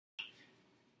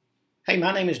Hey,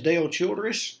 my name is Dale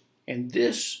Childress, and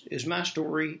this is my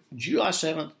story, July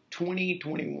 7th,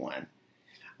 2021.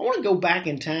 I want to go back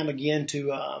in time again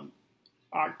to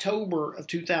October of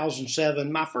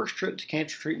 2007, my first trip to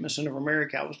Cancer Treatment Center of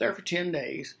America. I was there for 10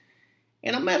 days,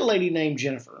 and I met a lady named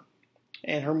Jennifer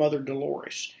and her mother,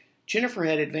 Dolores. Jennifer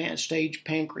had advanced stage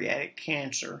pancreatic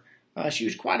cancer. She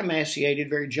was quite emaciated,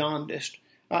 very jaundiced,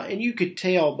 and you could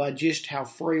tell by just how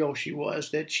frail she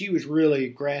was that she was really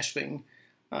grasping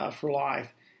for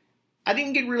life. I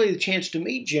didn't get really the chance to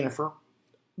meet Jennifer,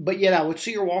 but yet I would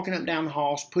see her walking up and down the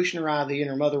halls, pushing her IV, and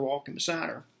her mother walking beside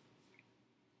her.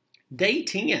 Day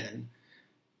 10,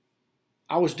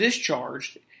 I was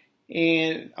discharged,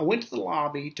 and I went to the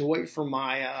lobby to wait for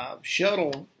my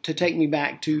shuttle to take me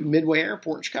back to Midway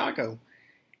Airport in Chicago.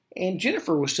 And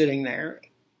Jennifer was sitting there,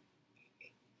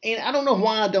 and I don't know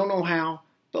why, I don't know how,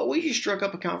 but we just struck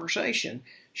up a conversation.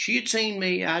 She had seen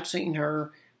me, I'd seen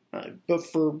her, but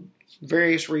for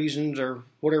various reasons or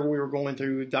whatever we were going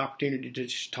through, the opportunity to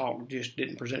just talk just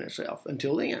didn't present itself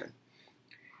until then.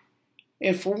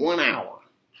 And for 1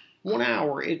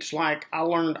 hour, it's like I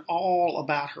learned all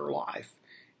about her life.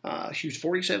 She was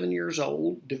 47 years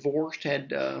old, divorced,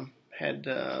 had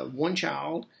one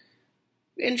child,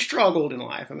 and struggled in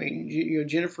life. I mean,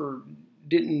 Jennifer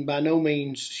didn't, by no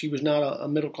means, she was not a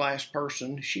middle-class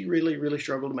person. She really, really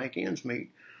struggled to make ends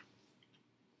meet.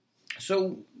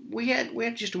 So we had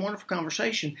just a wonderful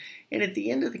conversation, and at the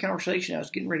end of the conversation, I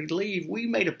was getting ready to leave. We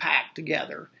made a pact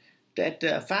together that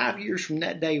 5 years from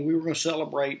that day, we were going to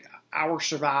celebrate our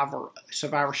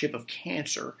survivorship of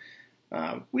cancer.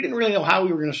 We didn't really know how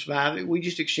we were going to survive it. We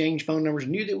just exchanged phone numbers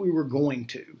and knew that we were going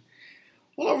to.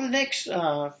 Well, over the next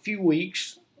few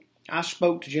weeks, I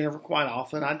spoke to Jennifer quite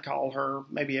often. I'd call her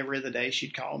maybe every other day.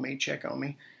 She'd call me, check on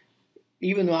me,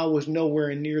 even though I was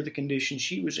nowhere near the condition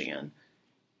she was in.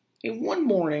 And one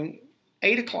morning,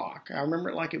 8 o'clock, I remember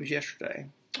it like it was yesterday,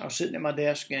 I was sitting at my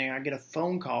desk and I get a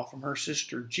phone call from her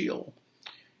sister, Jill.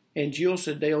 And Jill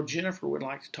said, Dale, Jennifer would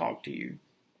like to talk to you.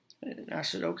 And I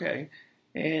said, okay.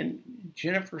 And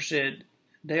Jennifer said,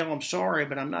 Dale, I'm sorry,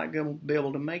 but I'm not going to be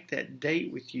able to make that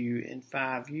date with you in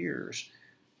 5 years.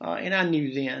 And I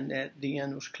knew then that the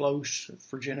end was close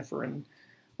for Jennifer.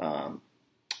 But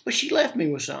she left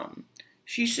me with something.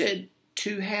 She said,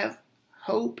 to have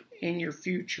hope in your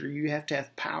future, you have to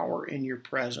have power in your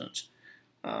presence.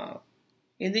 And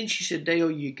then she said, Dale,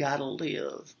 you got to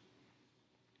live.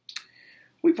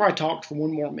 We probably talked for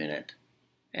one more minute.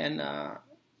 And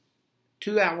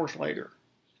 2 hours later,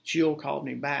 Jill called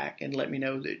me back and let me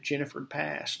know that Jennifer had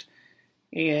passed.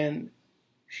 And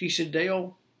she said,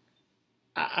 Dale,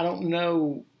 I don't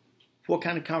know what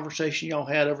kind of conversation y'all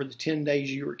had over the 10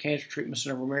 days you were at Cancer Treatment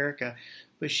Center of America,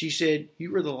 but she said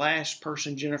you were the last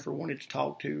person Jennifer wanted to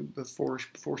talk to before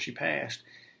she passed.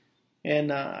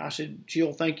 And I said,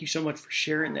 Jill, thank you so much for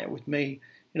sharing that with me.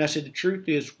 And I said, the truth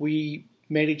is we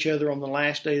met each other on the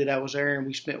last day that I was there, and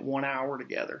we spent 1 hour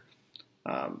together.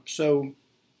 So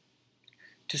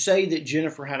to say that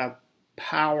Jennifer had a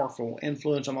powerful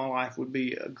influence on my life would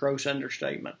be a gross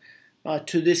understatement.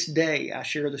 To this day, I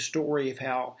share the story of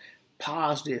how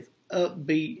positive,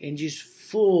 upbeat, and just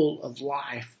full of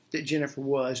life that Jennifer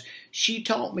was. She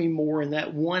taught me more in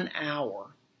that 1 hour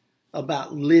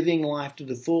about living life to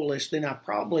the fullest than I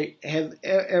probably have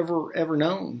ever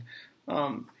known.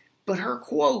 But her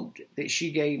quote that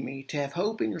she gave me, to have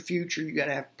hope in your future, you got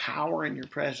to have power in your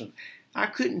present. I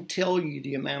couldn't tell you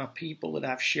the amount of people that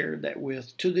I've shared that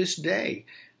with to this day.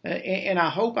 And I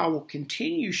hope I will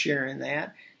continue sharing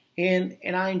that. And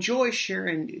I enjoy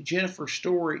sharing Jennifer's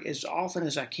story as often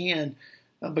as I can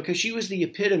because she was the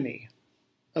epitome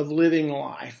of living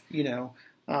life,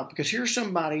 because here's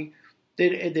somebody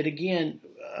that again,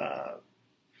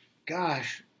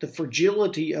 the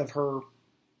fragility of her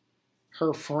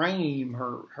frame,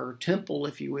 her temple,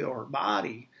 if you will, her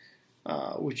body,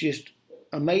 was just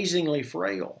amazingly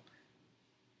frail.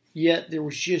 Yet there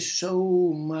was just so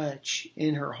much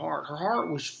in her heart. Her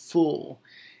heart was full,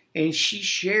 and she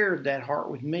shared that heart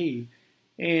with me.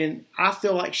 And I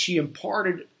feel like she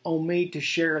imparted on me to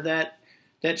share that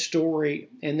story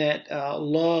and that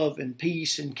love and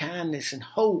peace and kindness and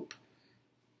hope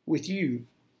with you.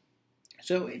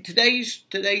 So today's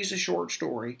a short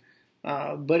story,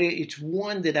 but it's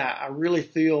one that I really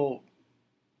feel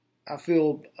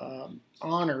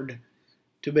honored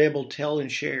to be able to tell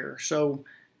and share. So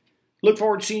look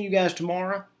forward to seeing you guys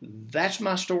tomorrow. That's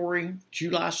my story,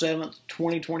 July 7th,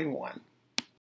 2021.